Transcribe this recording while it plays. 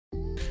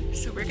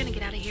So we're gonna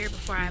get out of here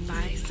before I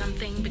buy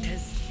something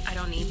because I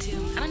don't need to.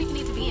 I don't even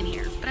need to be in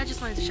here, but I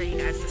just wanted to show you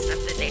guys the stuff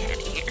that they had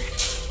in here.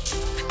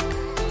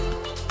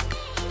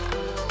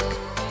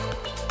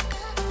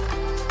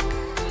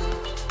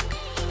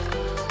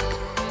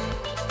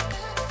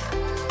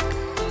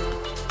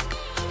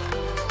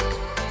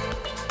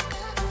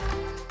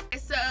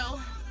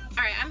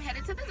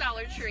 To the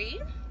Dollar Tree.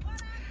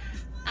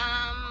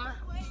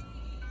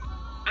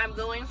 I'm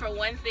going for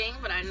one thing,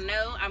 but I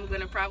know I'm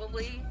gonna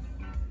probably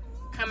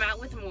come out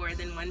with more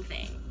than one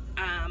thing.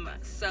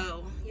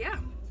 So yeah,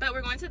 but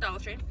we're going to the Dollar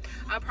Tree.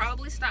 I'll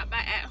probably stop by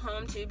At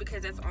Home too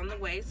because that's on the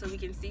way, so we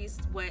can see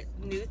what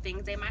new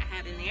things they might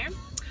have in there.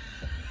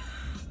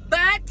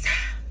 But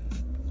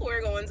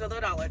we're going to the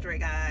Dollar Tree,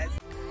 guys.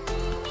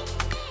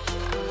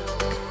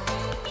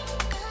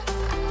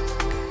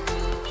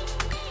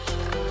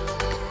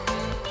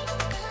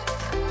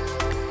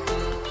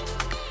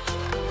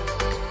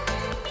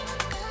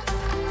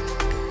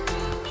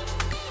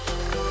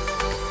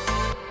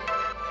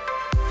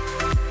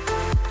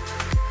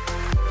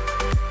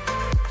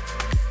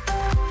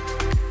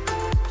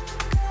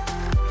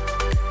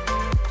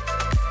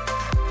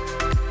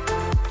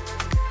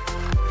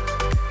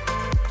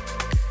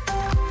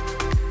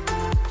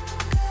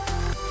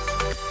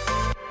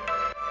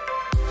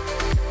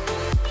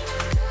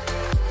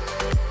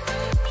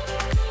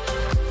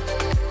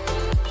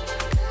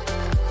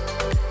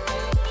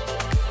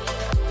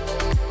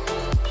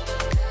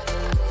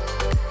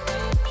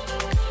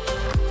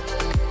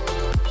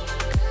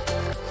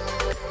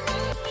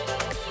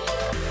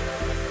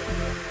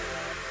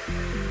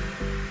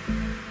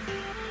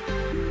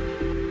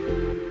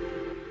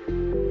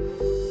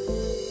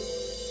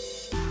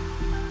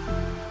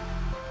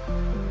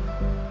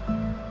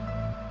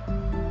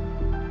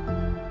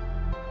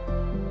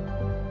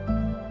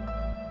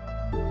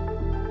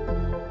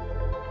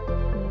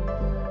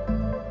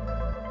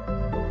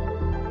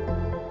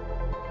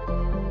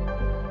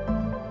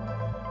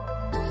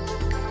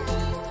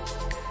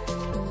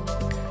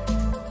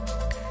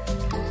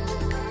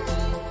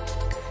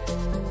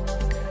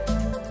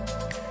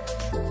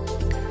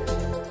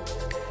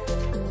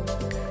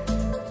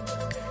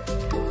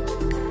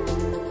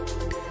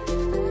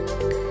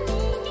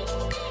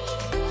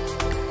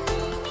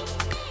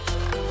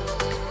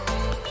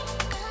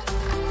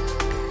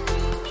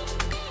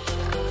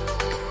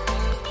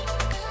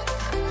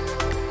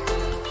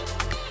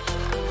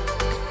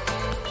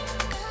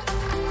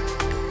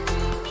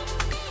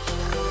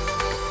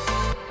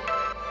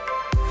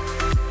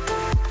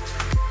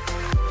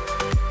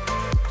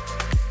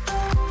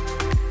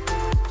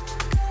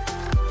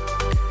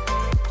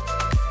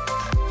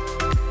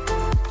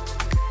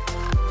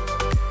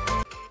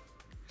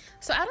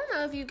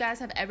 If you guys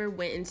have ever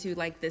went into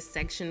like this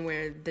section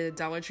where the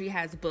Dollar Tree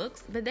has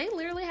books, but they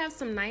literally have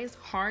some nice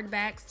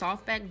hardback,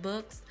 softback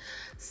books,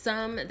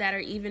 some that are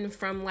even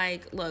from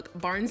like, look,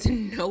 Barnes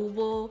and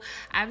Noble.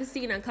 I've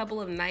seen a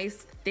couple of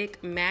nice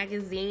thick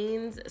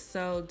magazines,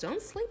 so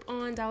don't sleep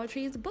on Dollar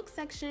Tree's book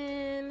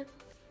section.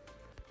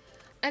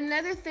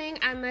 Another thing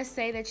I must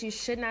say that you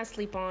should not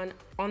sleep on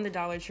the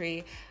Dollar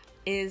Tree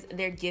is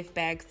their gift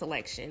bag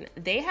selection.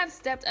 They have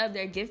stepped up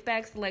their gift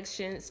bag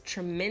selections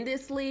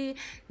tremendously.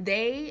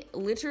 They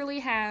literally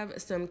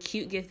have some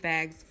cute gift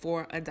bags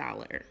for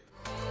 $1.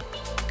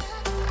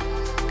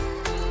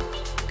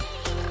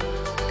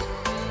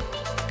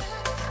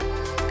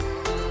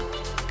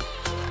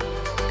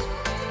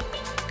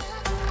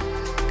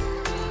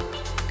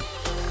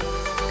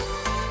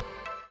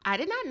 I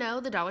did not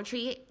know the Dollar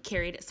Tree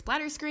carried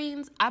splatter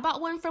screens. I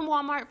bought one from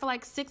Walmart for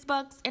like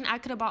 $6 and I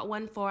could have bought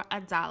one for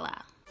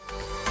 $1.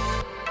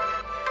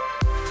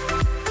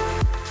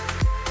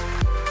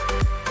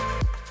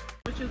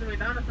 Choosing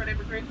McDonald's for their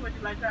refrigerator. Would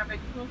you like to have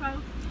extra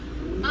glucose?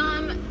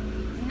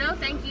 No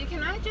thank you.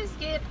 Can I just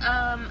get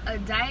a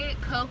Diet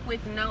Coke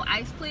with no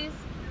ice, please?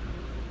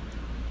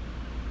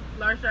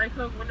 Large Diet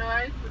Coke with no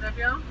ice. Would that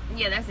be all?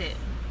 Yeah, that's it.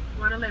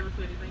 111,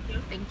 sweetie. Thank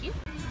you. Thank you.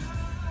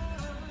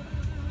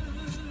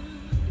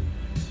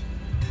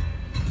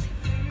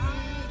 I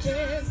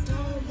just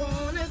don't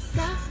wanna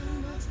stop.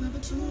 Never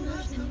too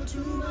much, never too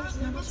much,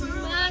 never too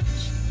much.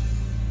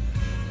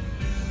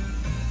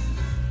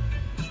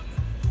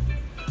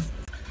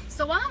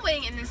 So while I'm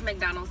waiting in this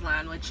McDonald's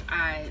line, which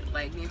I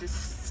like need to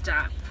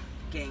stop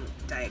getting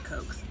Diet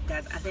Cokes,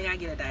 guys, I think I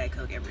get a Diet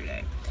Coke every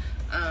day.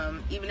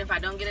 Even if I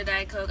don't get a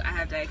Diet Coke, I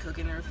have Diet Coke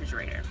in the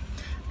refrigerator.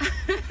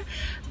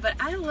 But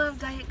I love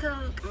Diet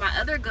Coke. My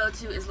other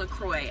go-to is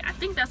LaCroix. I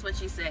think that's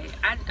what you say.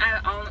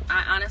 I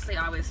honestly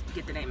always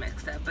get the name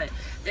mixed up, but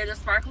they're the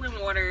sparkling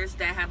waters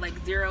that have like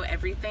zero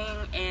everything,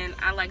 and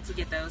I like to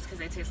get those because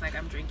they taste like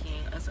I'm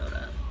drinking a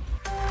soda.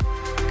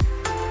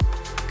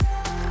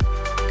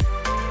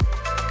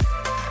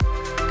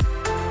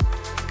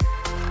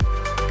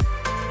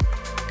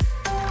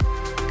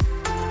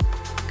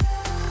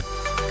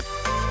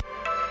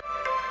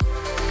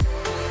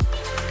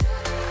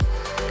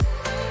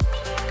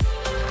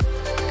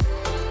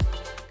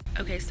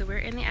 Okay, so we're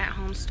in the At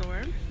Home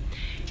store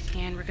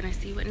and we're gonna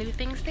see what new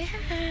things they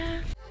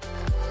have.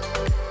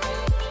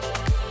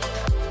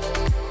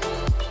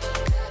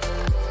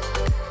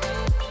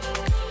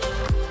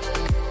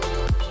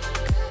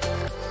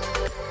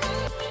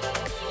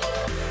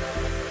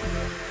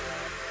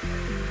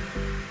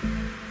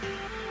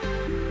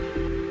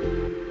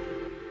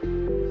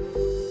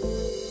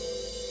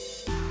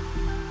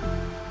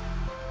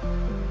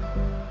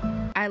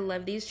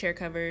 love these chair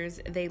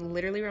covers. They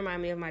literally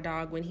remind me of my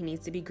dog when he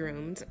needs to be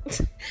groomed.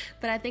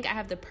 But I think I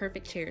have the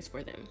perfect chairs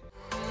for them.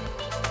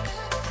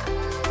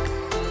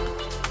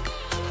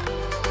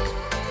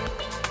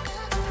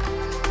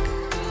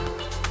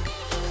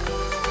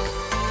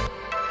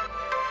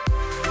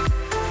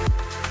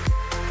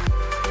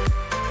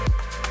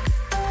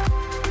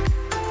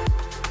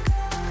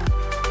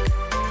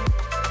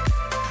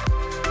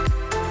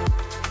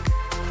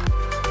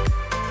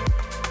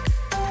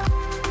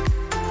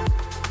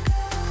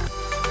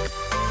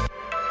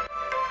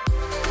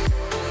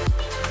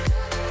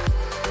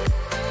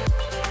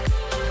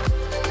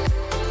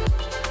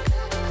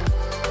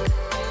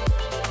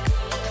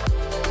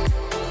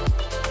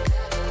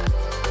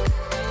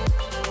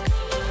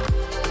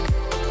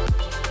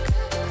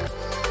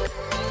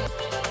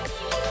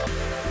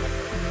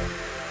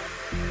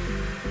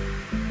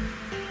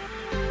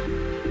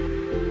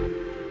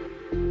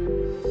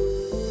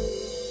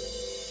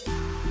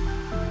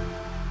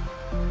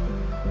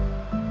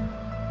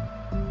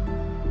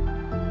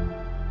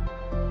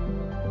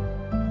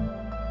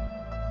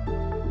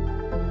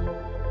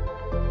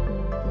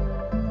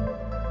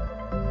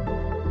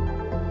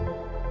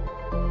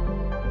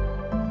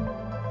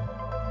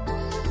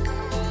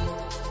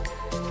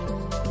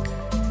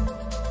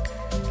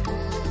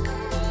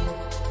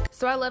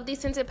 So I love these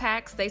scented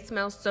packs. They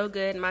smell so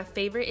good. My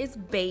favorite is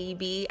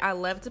Baby. I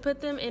love to put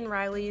them in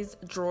Riley's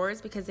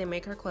drawers because they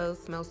make her clothes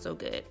smell so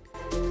good.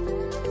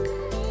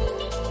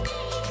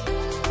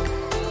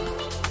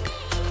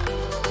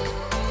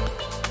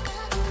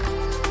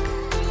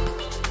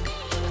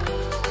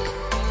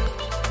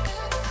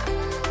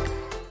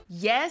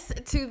 Yes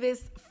to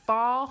this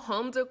fall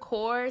home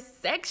decor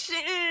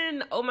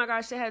section. Oh my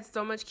gosh, it had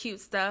so much cute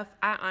stuff.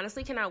 I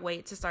honestly cannot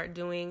wait to start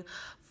doing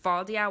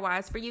fall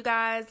DIYs for you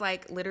guys.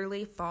 Like,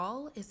 literally,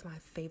 fall is my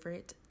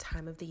favorite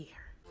time of the year.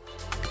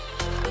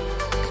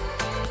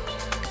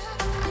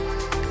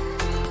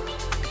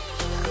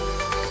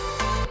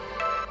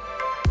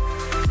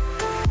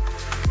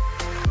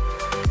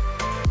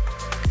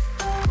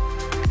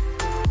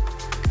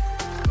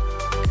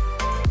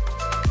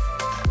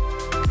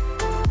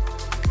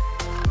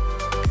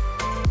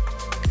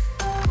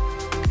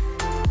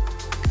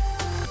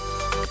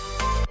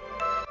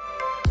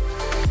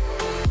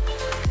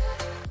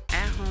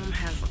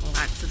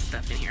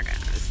 In here,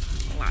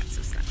 guys, lots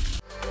of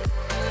stuff.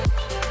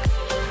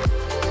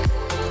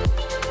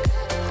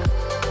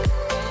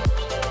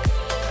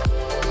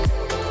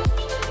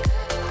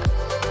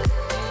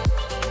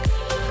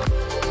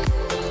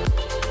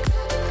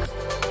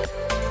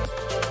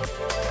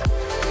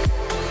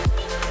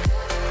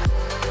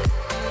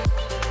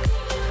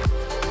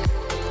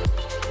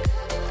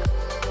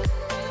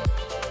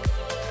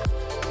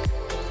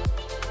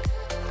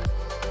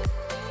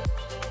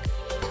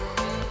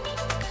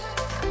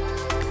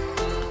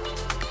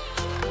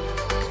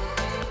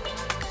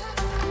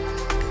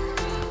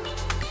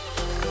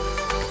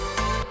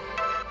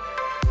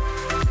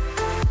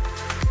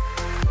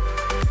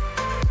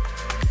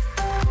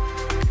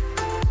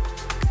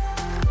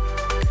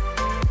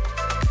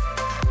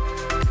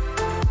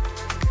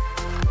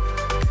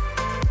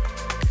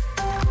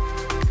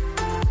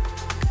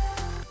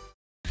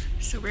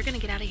 So we're gonna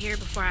get out of here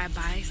before I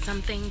buy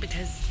something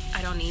because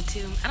I don't need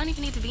to. I don't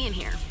even need to be in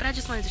here, but I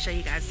just wanted to show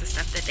you guys the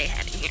stuff that they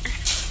had in here.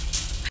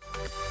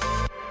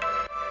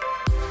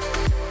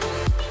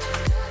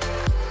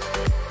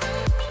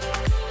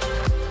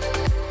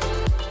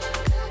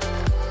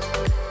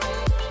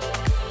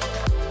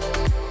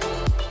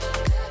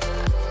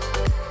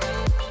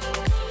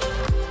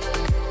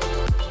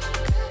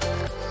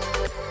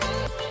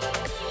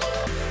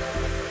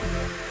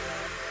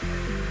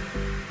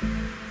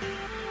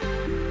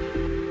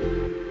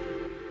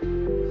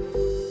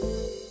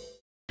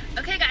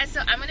 So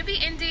I'm going to be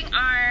ending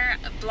our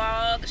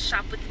vlog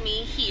shop with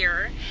me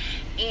here,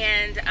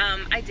 and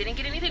I didn't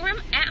get anything from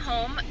at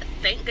home,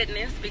 thank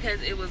goodness,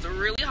 because it was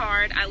really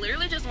hard. I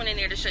literally just went in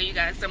there to show you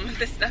guys some of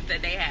the stuff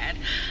that they had.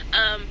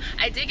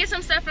 I did get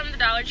some stuff from the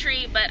Dollar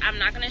Tree, but I'm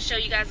not going to show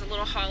you guys a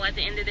little haul at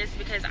the end of this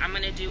because I'm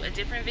going to do a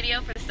different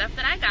video for the stuff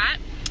that I got.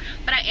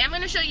 But I am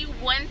going to show you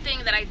one thing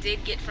that I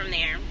did get from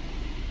there.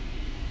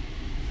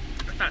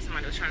 I thought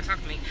somebody was trying to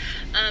talk to me.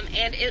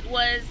 And it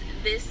was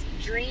this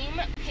dream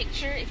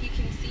picture, if you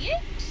can see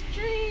it.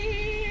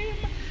 Dream.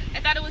 I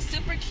thought it was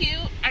super cute.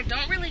 I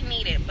don't really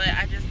need it, but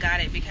I just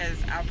got it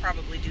because I'll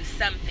probably do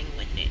something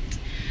with it.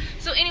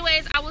 So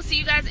anyways, I will see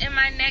you guys in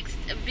my next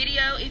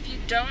video. If you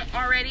don't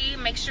already,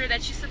 make sure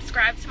that you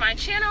subscribe to my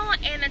channel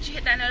and that you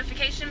hit that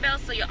notification bell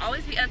so you'll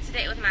always be up to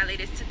date with my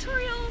latest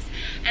tutorials.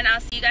 And I'll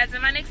see you guys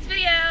in my next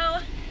video.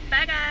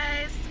 Bye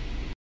guys.